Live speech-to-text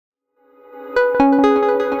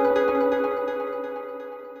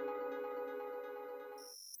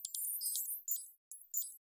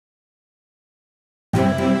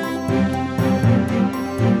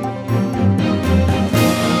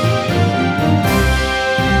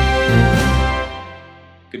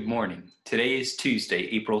morning. Today is Tuesday,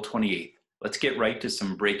 April 28th. Let's get right to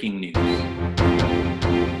some breaking news.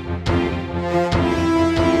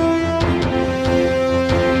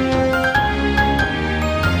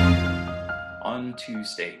 On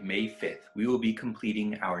Tuesday, May 5th, we will be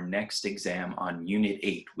completing our next exam on Unit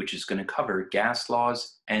 8, which is going to cover gas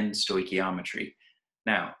laws and stoichiometry.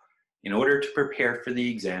 Now, in order to prepare for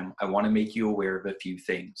the exam, I want to make you aware of a few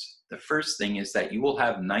things. The first thing is that you will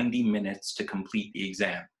have 90 minutes to complete the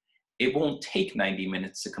exam. It won't take 90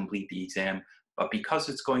 minutes to complete the exam, but because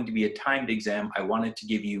it's going to be a timed exam, I wanted to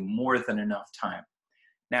give you more than enough time.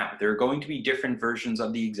 Now, there are going to be different versions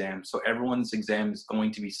of the exam, so everyone's exam is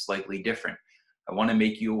going to be slightly different. I want to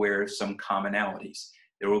make you aware of some commonalities.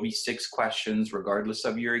 There will be 6 questions regardless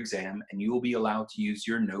of your exam, and you will be allowed to use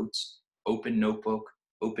your notes, open notebook,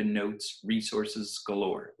 open notes, resources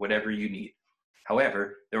galore, whatever you need.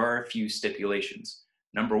 However, there are a few stipulations.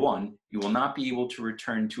 Number 1, you will not be able to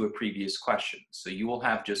return to a previous question. So you will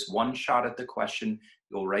have just one shot at the question.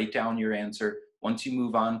 You'll write down your answer. Once you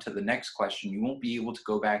move on to the next question, you won't be able to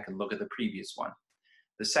go back and look at the previous one.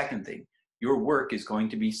 The second thing, your work is going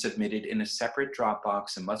to be submitted in a separate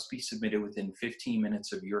Dropbox and must be submitted within 15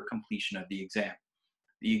 minutes of your completion of the exam.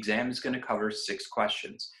 The exam is going to cover 6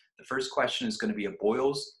 questions. The first question is going to be a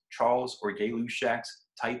Boyle's, Charles, or Gay-Lussac's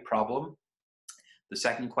type problem. The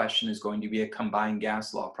second question is going to be a combined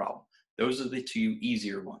gas law problem. Those are the 2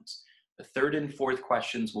 easier ones. The third and fourth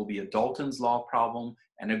questions will be a Dalton's law problem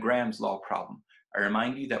and a Graham's law problem. I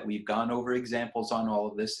remind you that we've gone over examples on all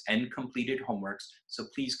of this and completed homeworks, so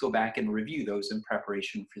please go back and review those in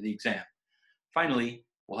preparation for the exam. Finally,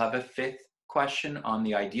 we'll have a 5th question on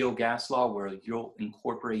the ideal gas law where you'll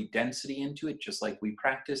incorporate density into it just like we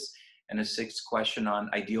practiced, and a 6th question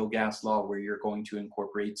on ideal gas law where you're going to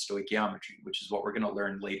incorporate stoichiometry, which is what we're going to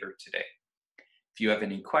learn later today. If you have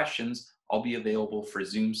any questions, I'll be available for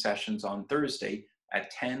Zoom sessions on Thursday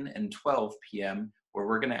at 10 and 12 p.m. where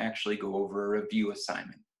we're going to actually go over a review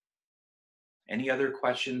assignment. Any other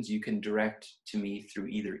questions you can direct to me through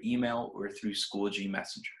either email or through Schoology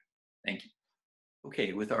Messenger. Thank you.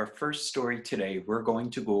 Okay, with our first story today, we're going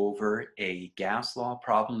to go over a gas law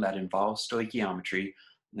problem that involves stoichiometry.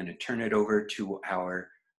 I'm going to turn it over to our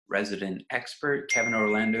resident expert, Kevin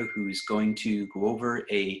Orlando, who's going to go over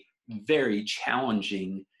a very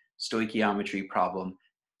challenging stoichiometry problem.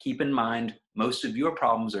 Keep in mind, most of your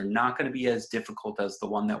problems are not going to be as difficult as the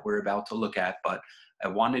one that we're about to look at, but I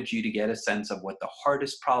wanted you to get a sense of what the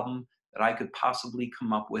hardest problem that I could possibly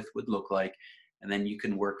come up with would look like, and then you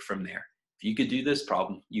can work from there. If you could do this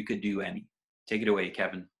problem, you could do any. Take it away,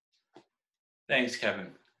 Kevin. Thanks, Kevin.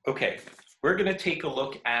 Okay, we're going to take a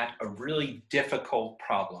look at a really difficult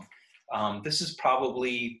problem. This is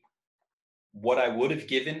probably what I would have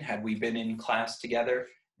given had we been in class together.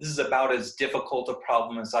 This is about as difficult a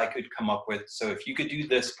problem as I could come up with. So if you could do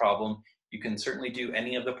this problem, you can certainly do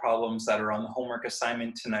any of the problems that are on the homework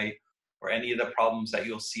assignment tonight or any of the problems that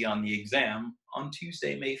you'll see on the exam on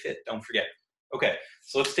Tuesday, May 5th. Don't forget. Okay,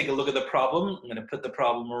 so let's take a look at the problem. I'm going to put the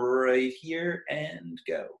problem right here and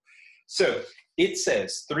go. So it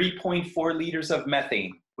says 3.4 liters of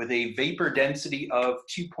methane with a vapor density of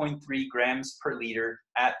 2.3 grams per liter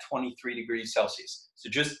at 23 degrees Celsius. So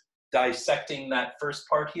just dissecting that first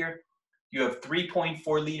part here, you have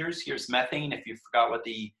 3.4 liters. Here's methane, if you forgot what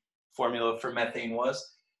the formula for methane was.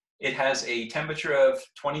 It has a temperature of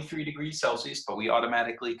 23 degrees Celsius, but we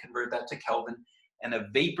automatically convert that to Kelvin. And a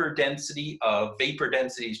vapor density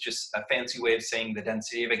is just a fancy way of saying the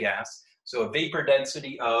density of a gas. So a vapor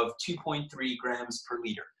density of 2.3 grams per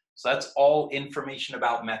liter. So that's all information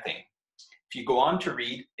about methane. If you go on to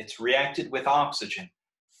read, it's reacted with oxygen.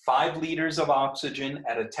 5 liters of oxygen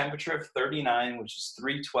at a temperature of 39, which is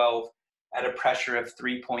 312, at a pressure of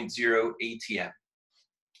 3.0 atm.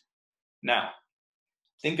 Now,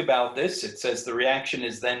 think about this. It says the reaction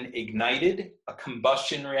is then ignited. A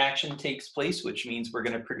combustion reaction takes place, which means we're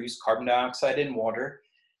going to produce carbon dioxide and water.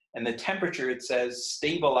 And the temperature, it says,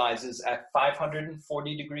 stabilizes at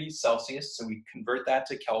 540 degrees Celsius. So we convert that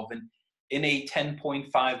to Kelvin in a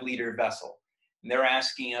 10.5 liter vessel. And they're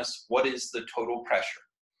asking us, what is the total pressure?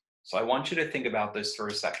 So I want you to think about this for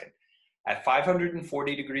a second. At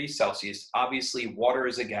 540 degrees Celsius, obviously water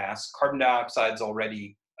is a gas. Carbon dioxide is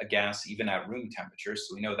already a gas even at room temperature,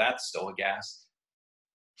 so we know that's still a gas.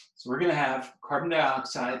 So we're going to have carbon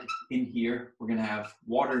dioxide in here. We're going to have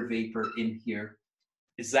water vapor in here.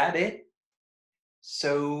 Is that it?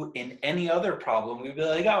 So in any other problem, we'd be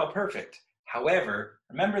like, oh, perfect. However,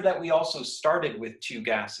 remember that we also started with 2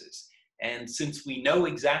 gases. And since we know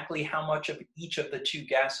exactly how much of each of the 2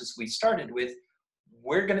 gases we started with,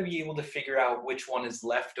 we're going to be able to figure out which one is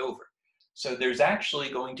left over. So there's actually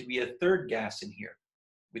going to be a third gas in here.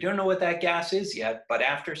 We don't know what that gas is yet, but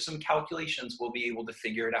after some calculations, we'll be able to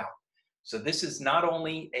figure it out. So this is not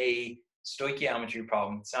only a stoichiometry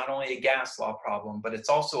problem, it's not only a gas law problem, but it's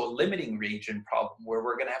also a limiting reagent problem where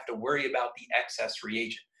we're gonna have to worry about the excess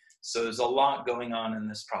reagent. So there's a lot going on in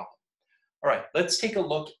this problem. All right, let's take a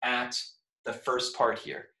look at the first part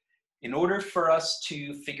here. In order for us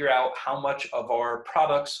to figure out how much of our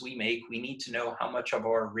products we make, we need to know how much of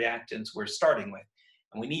our reactants we're starting with.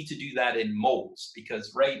 And we need to do that in moles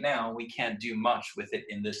because right now we can't do much with it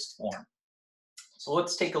in this form. So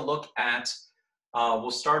let's take a look at,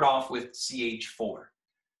 we'll start off with CH4.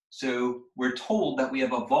 So we're told that we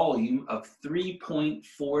have a volume of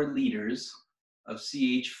 3.4 liters of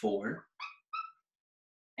CH4.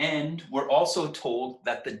 And we're also told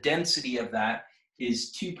that the density of that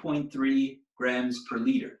is 2.3 grams per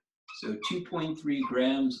liter. So 2.3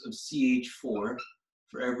 grams of CH4 for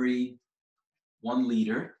every 1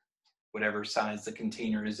 liter, whatever size the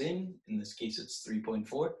container is in this case it's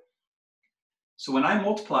 3.4. So when I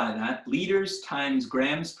multiply that, liters times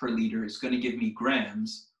grams per liter is going to give me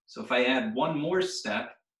grams. So if I add one more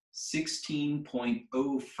step,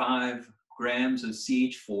 16.05 grams of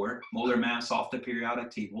CH4, molar mass off the periodic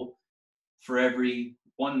table, for every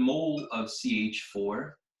 1 mole of CH4.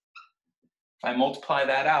 If I multiply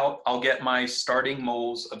that out, I'll get my starting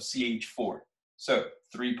moles of CH4. So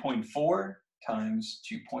 3.4 times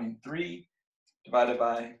 2.3 divided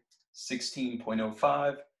by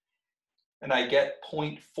 16.05, and I get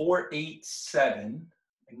 0.487.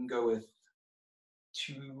 I can go with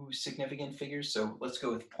 2 significant figures, so let's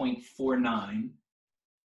go with 0.49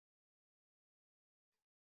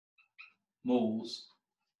 moles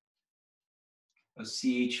of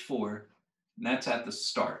CH4, and that's at the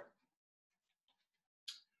start.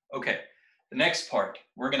 Okay, the next part,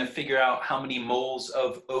 we're going to figure out how many moles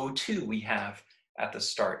of O2 we have at the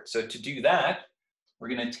start. So to do that, we're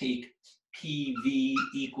going to take PV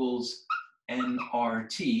equals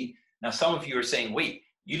nRT. Now some of you are saying, wait,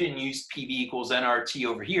 you didn't use PV equals nRT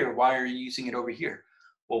over here. Why are you using it over here?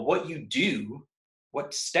 Well, what you do,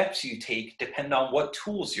 what steps you take depend on what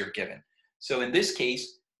tools you're given. So in this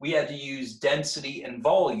case, we had to use density and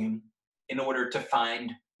volume in order to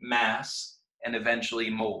find mass and eventually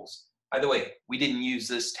moles. By the way, we didn't use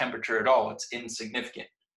this temperature at all. It's insignificant.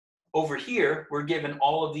 Over here, we're given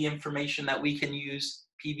all of the information that we can use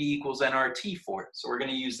PV equals nRT for. So we're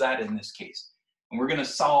going to use that in this case. And we're going to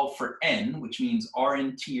solve for n, which means R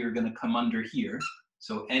and T are going to come under here.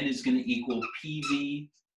 So n is going to equal PV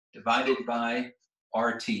divided by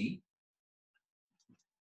RT.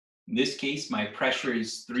 In this case, my pressure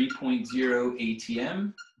is 3.0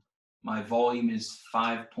 atm. My volume is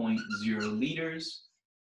 5.0 liters.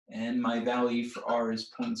 And my value for R is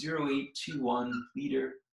 0.0821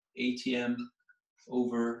 liter atm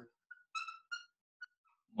over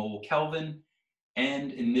mole Kelvin.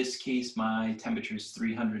 And in this case, my temperature is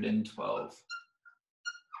 312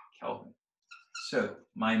 Kelvin. So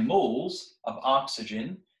my moles of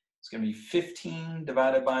oxygen is going to be 15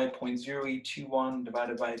 divided by 0.0821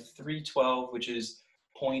 divided by 312, which is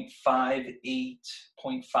 0.58,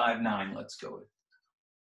 0.59, let's go with.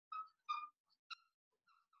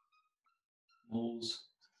 Moles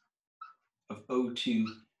of O2.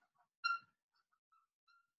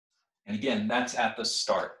 And again, that's at the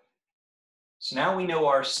start. So now we know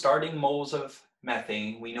our starting moles of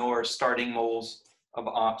methane, we know our starting moles of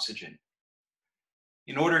oxygen.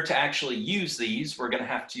 In order to actually use these, we're going to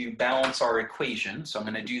have to balance our equation. So I'm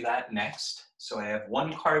going to do that next. So I have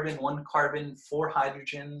 1 carbon, 4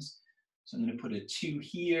 hydrogens. So I'm going to put a 2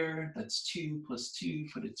 here. That's 2 plus 2,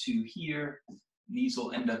 put a 2 here. These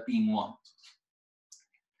will end up being 1.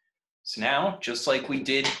 So now, just like we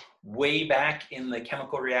did way back in the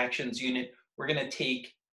chemical reactions unit, we're going to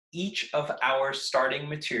take each of our starting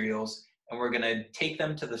materials and we're going to take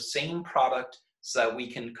them to the same product so that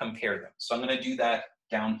we can compare them. So I'm going to do that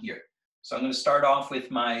down here. So I'm going to start off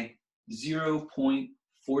with my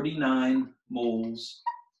 0.49 moles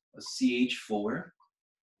of CH4.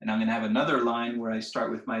 And I'm going to have another line where I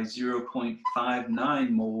start with my 0.59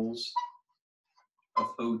 moles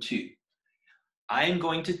of O2. I'm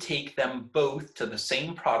going to take them both to the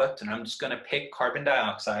same product, and I'm just going to pick carbon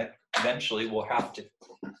dioxide. Eventually, we'll have to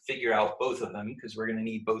figure out both of them because we're going to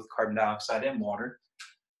need both carbon dioxide and water.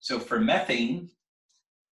 So for methane,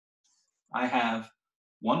 I have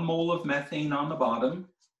 1 mole of methane on the bottom.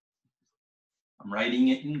 I'm writing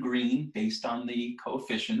it in green based on the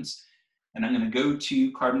coefficients. And I'm going to go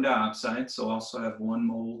to carbon dioxide, so I also have 1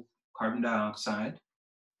 mole carbon dioxide.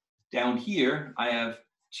 Down here, I have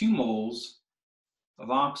 2 moles of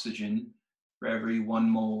oxygen for every 1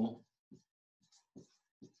 mole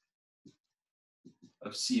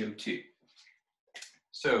of CO2.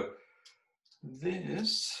 So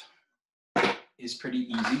this is pretty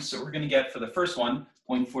easy. So we're going to get, for the first one,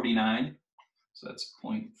 0.49. So that's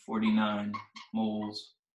 0.49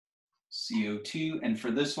 moles CO2. And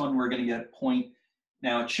for this one, we're going to get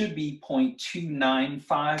now it should be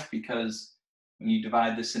 0.295, because when you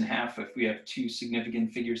divide this in half, if we have two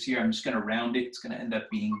significant figures here, I'm just going to round it. It's going to end up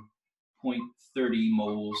being 0.30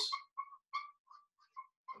 moles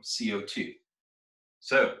of CO2.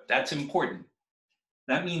 So that's important.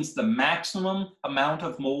 That means the maximum amount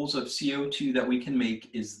of moles of CO2 that we can make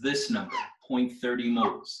is this number, 0.30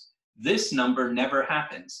 moles. This number never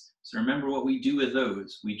happens. So remember what we do with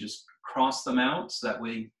those. We just cross them out so that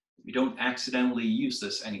way we don't accidentally use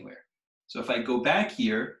this anywhere. So if I go back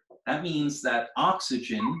here, that means that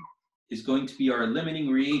oxygen is going to be our limiting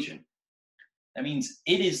reagent. That means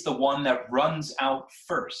it is the one that runs out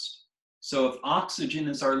first. So if oxygen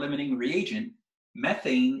is our limiting reagent,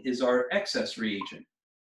 methane is our excess reagent.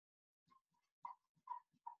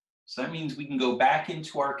 So that means we can go back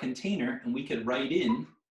into our container and we could write in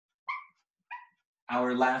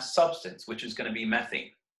our last substance, which is going to be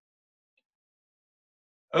methane.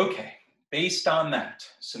 Okay, based on that,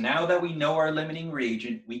 so now that we know our limiting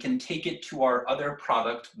reagent, we can take it to our other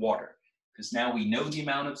product, water, because now we know the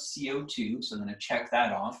amount of CO2, so I'm going to check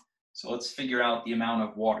that off. So let's figure out the amount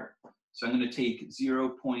of water. So I'm going to take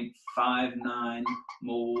 0.59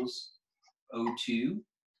 moles O2.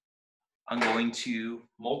 I'm going to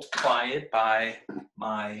multiply it by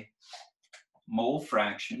my mole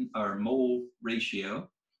fraction, or mole ratio.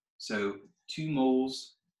 So 2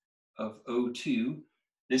 moles of O2.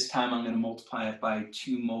 This time I'm going to multiply it by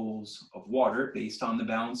 2 moles of water based on the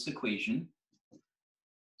balanced equation.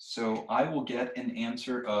 So I will get an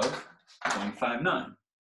answer of 0.59.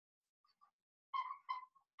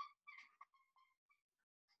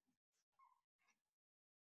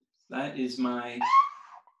 That is my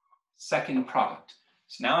second product.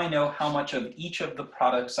 So now I know how much of each of the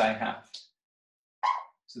products I have.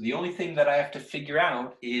 So the only thing that I have to figure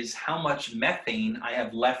out is how much methane I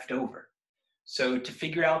have left over. So to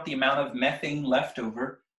figure out the amount of methane left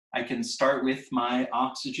over, I can start with my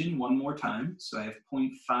oxygen one more time. So I have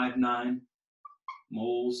 0.59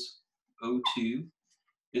 moles O2.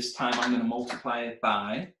 This time I'm going to multiply it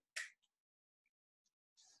by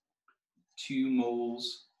 2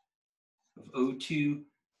 moles of O2,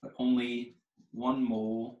 but only 1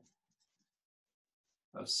 mole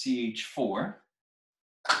of CH4.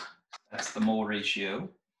 That's the mole ratio.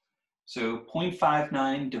 So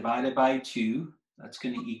 0.59 divided by 2, that's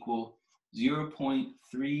going to equal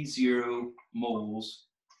 0.30 moles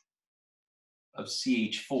of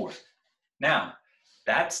CH4. Now,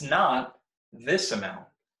 that's not this amount.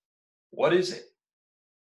 What is it?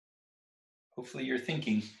 Hopefully you're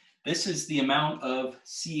thinking, this is the amount of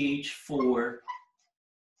CH4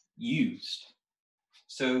 used.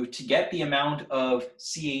 So to get the amount of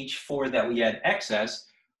CH4 that we had excess,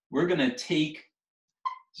 we're going to take,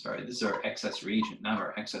 sorry, this is our excess reagent, not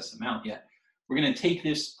our excess amount yet. We're going to take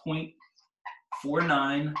this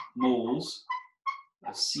 0.49 moles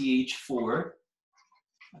of CH4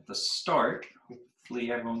 at the start,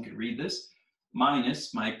 hopefully everyone can read this,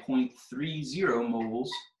 minus my 0.30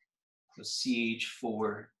 moles of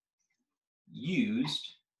CH4 used.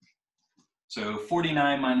 So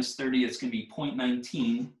 49 minus 30, it's going to be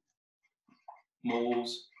 0.19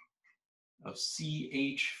 moles of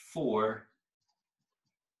CH4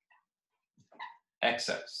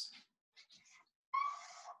 excess.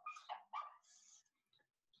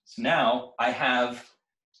 So now I have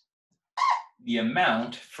the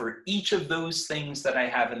amount for each of those things that I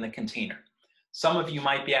have in the container. Some of you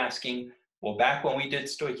might be asking, well, back when we did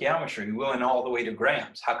stoichiometry, we went all the way to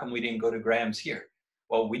grams. How come we didn't go to grams here?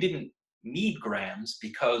 Well, we didn't need grams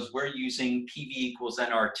because we're using PV equals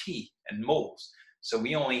nRT and moles. So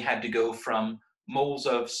we only had to go from moles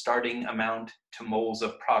of starting amount to moles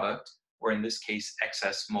of product, or in this case,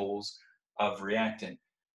 excess moles of reactant.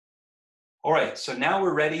 All right, so now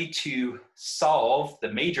we're ready to solve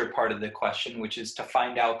the major part of the question, which is to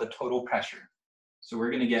find out the total pressure. So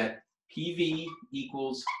we're going to get PV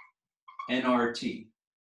equals nRT.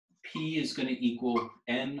 P is going to equal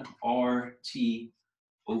nRT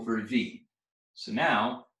over V. So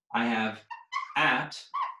now I have at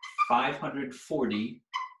 540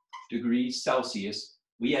 degrees Celsius,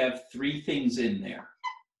 we have 3 things in there.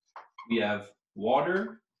 We have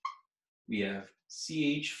water, we have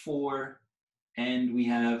CH4, and we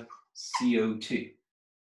have CO2.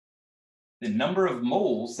 The number of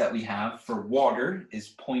moles that we have for water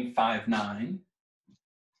is 0.59.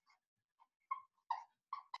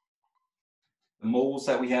 The moles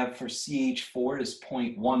that we have for CH4 is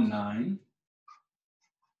 0.19.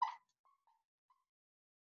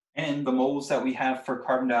 And the moles that we have for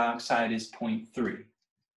carbon dioxide is 0.3.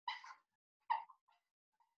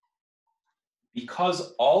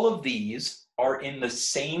 Because all of these are in the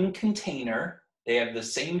same container, they have the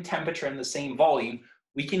same temperature and the same volume,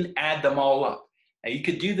 we can add them all up. Now you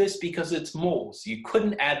could do this because it's moles. You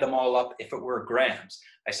couldn't add them all up if it were grams.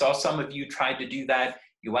 I saw some of you tried to do that.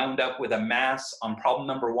 You wound up with a mass on problem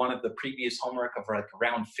number 1 of the previous homework of like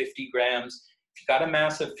around 50 grams. If you got a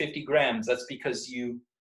mass of 50 grams, that's because you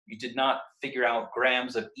did not figure out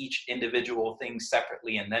grams of each individual thing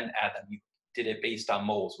separately and then add them. You did it based on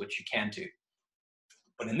moles, which you can do.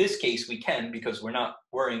 But in this case, we can because we're not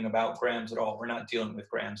worrying about grams at all. We're not dealing with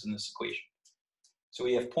grams in this equation. So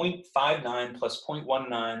we have 0.59 plus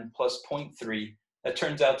 0.19 plus 0.3. That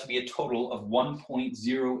turns out to be a total of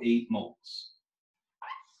 1.08 moles.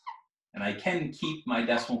 And I can keep my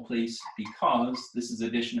decimal place because this is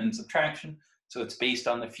addition and subtraction, so it's based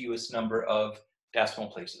on the fewest number of decimal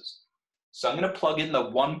places. So I'm going to plug in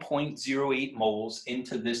the 1.08 moles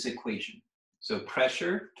into this equation. So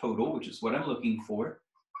pressure total, which is what I'm looking for,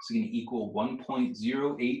 is going to equal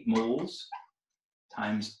 1.08 moles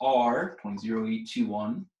times R,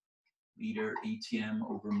 0.0821 liter ATM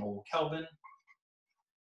over mole Kelvin,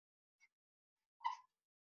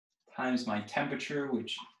 times my temperature,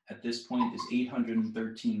 which at this point is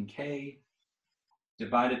 813 K,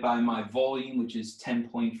 divided by my volume, which is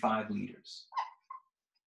 10.5 liters.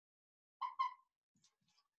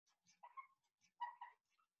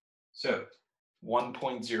 So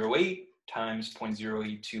 1.08 times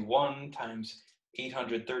 0.0821 times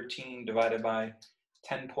 813 divided by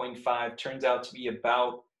 10.5 turns out to be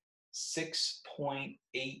about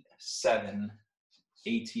 6.87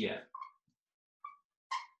 ATM.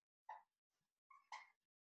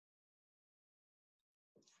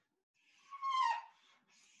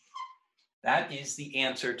 That is the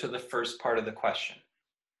answer to the first part of the question.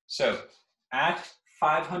 So at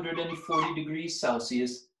 540 degrees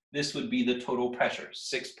Celsius, this would be the total pressure,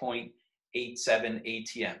 6.87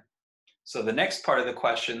 ATM. So the next part of the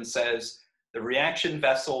question says, the reaction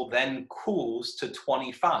vessel then cools to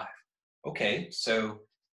 25. Okay, so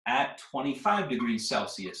at 25 degrees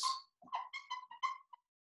Celsius,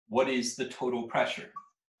 what is the total pressure?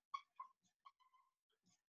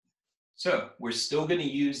 So we're still going to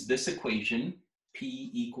use this equation,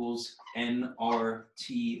 P equals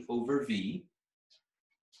nRT over V.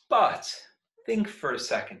 But think for a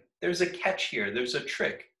second. There's a catch here. There's a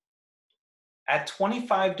trick. At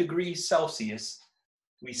 25 degrees Celsius,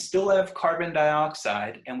 we still have carbon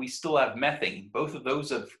dioxide and we still have methane. Both of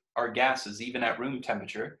those are gases, even at room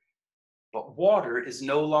temperature. But water is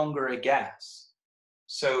no longer a gas.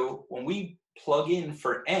 So when we plug in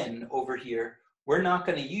for N over here, we're not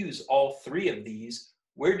going to use all 3 of these.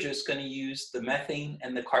 We're just going to use the methane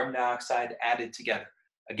and the carbon dioxide added together.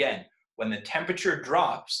 Again, when the temperature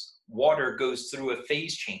drops, water goes through a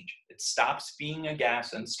phase change. It stops being a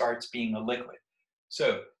gas and starts being a liquid.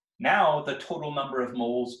 So now the total number of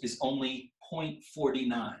moles is only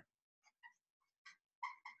 0.49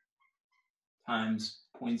 times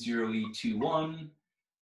 0.0821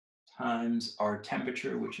 times our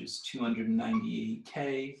temperature, which is 298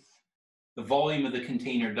 K. The volume of the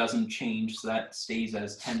container doesn't change, so that stays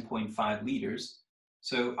as 10.5 liters.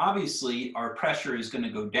 So obviously our pressure is going to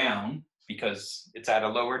go down because it's at a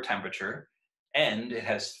lower temperature and it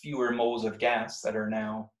has fewer moles of gas that are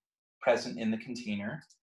now present in the container.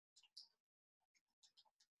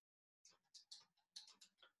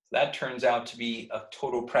 That turns out to be a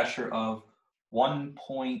total pressure of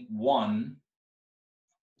 1.1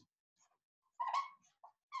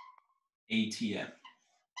 ATM.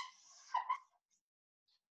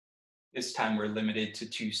 This time we're limited to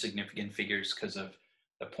 2 significant figures because of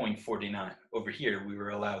the 0.49. Over here we were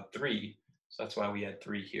allowed 3, so that's why we had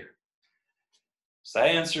 3 here. So that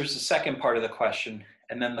answers the second part of the question.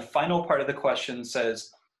 And then the final part of the question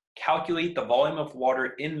says, calculate the volume of water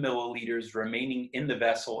in milliliters remaining in the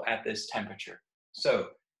vessel at this temperature. So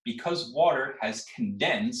because water has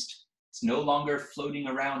condensed, it's no longer floating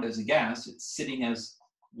around as a gas, it's sitting as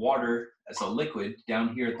water, as a liquid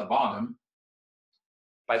down here at the bottom.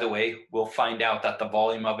 By the way, we'll find out that the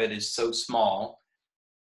volume of it is so small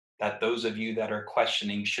that those of you that are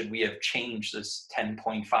questioning, should we have changed this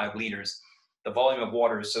 10.5 liters? The volume of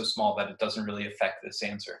water is so small that it doesn't really affect this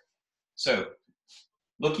answer. So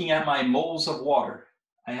looking at my moles of water,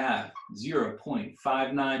 I have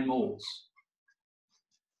 0.59 moles.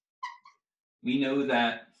 We know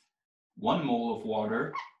that 1 mole of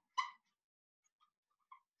water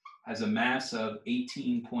has a mass of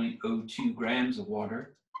 18.02 grams of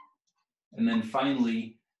water. And then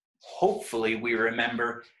finally, hopefully we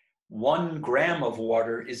remember 1 gram of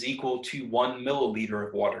water is equal to 1 milliliter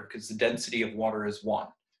of water because the density of water is 1.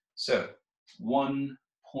 So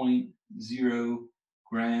 1.0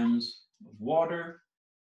 grams of water,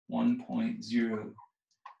 1.0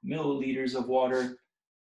 milliliters of water.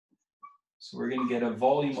 So we're going to get a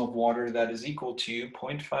volume of water that is equal to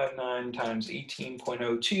 0.59 times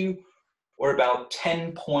 18.02, or about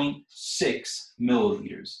 10.6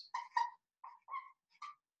 milliliters.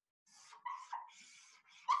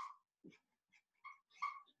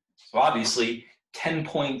 So obviously,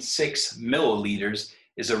 10.6 milliliters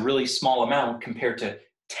is a really small amount compared to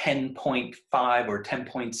 10.5 or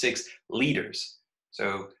 10.6 liters.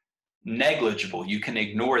 So negligible. You can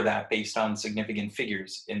ignore that based on significant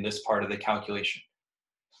figures in this part of the calculation.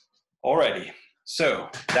 Alrighty, so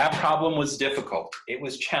that problem was difficult. It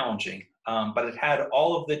was challenging, but it had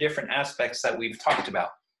all of the different aspects that we've talked about.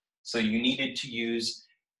 So you needed to use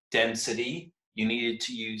density, you needed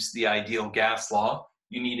to use the ideal gas law,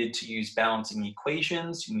 you needed to use balancing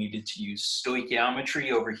equations, you needed to use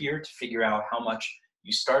stoichiometry over here to figure out how much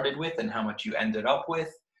you started with and how much you ended up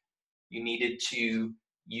with. You needed to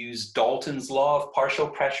use Dalton's law of partial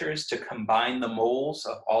pressures to combine the moles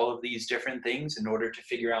of all of these different things in order to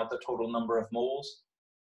figure out the total number of moles.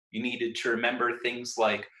 You needed to remember things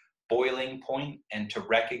like boiling point and to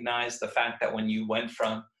recognize the fact that when you went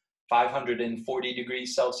from 540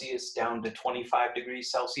 degrees Celsius down to 25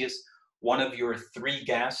 degrees Celsius, one of your 3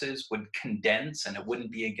 gases would condense and it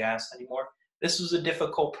wouldn't be a gas anymore. This was a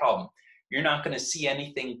difficult problem. You're not going to see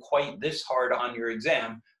anything quite this hard on your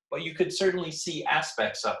exam, but you could certainly see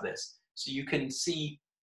aspects of this. So you can see,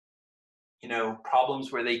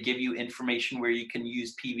 problems where they give you information where you can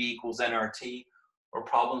use PV equals nRT, or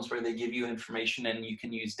problems where they give you information and you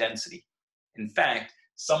can use density. In fact,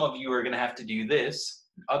 some of you are going to have to do this.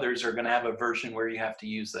 Others are going to have a version where you have to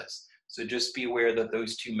use this. So just be aware that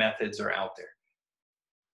those 2 methods are out there.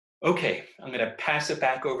 Okay, I'm going to pass it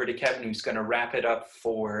back over to Kevin, who's going to wrap it up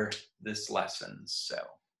for this lesson. So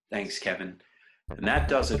thanks, Kevin. And that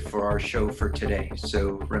does it for our show for today.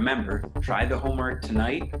 So remember, try the homework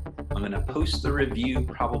tonight. I'm going to post the review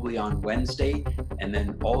probably on Wednesday, and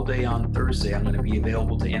then all day on Thursday, I'm going to be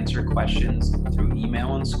available to answer questions through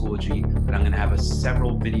email and Schoology, but I'm going to have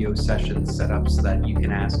several video sessions set up so that you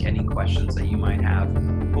can ask any questions that you might have,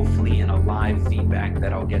 hopefully in a live feedback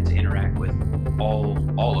that I'll get to interact with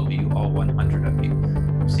all of you, all 100 of you.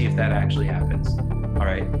 We'll see if that actually happens. All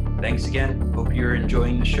right, thanks again. Hope you're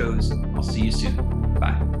enjoying the shows. I'll see you soon.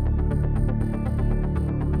 Bye.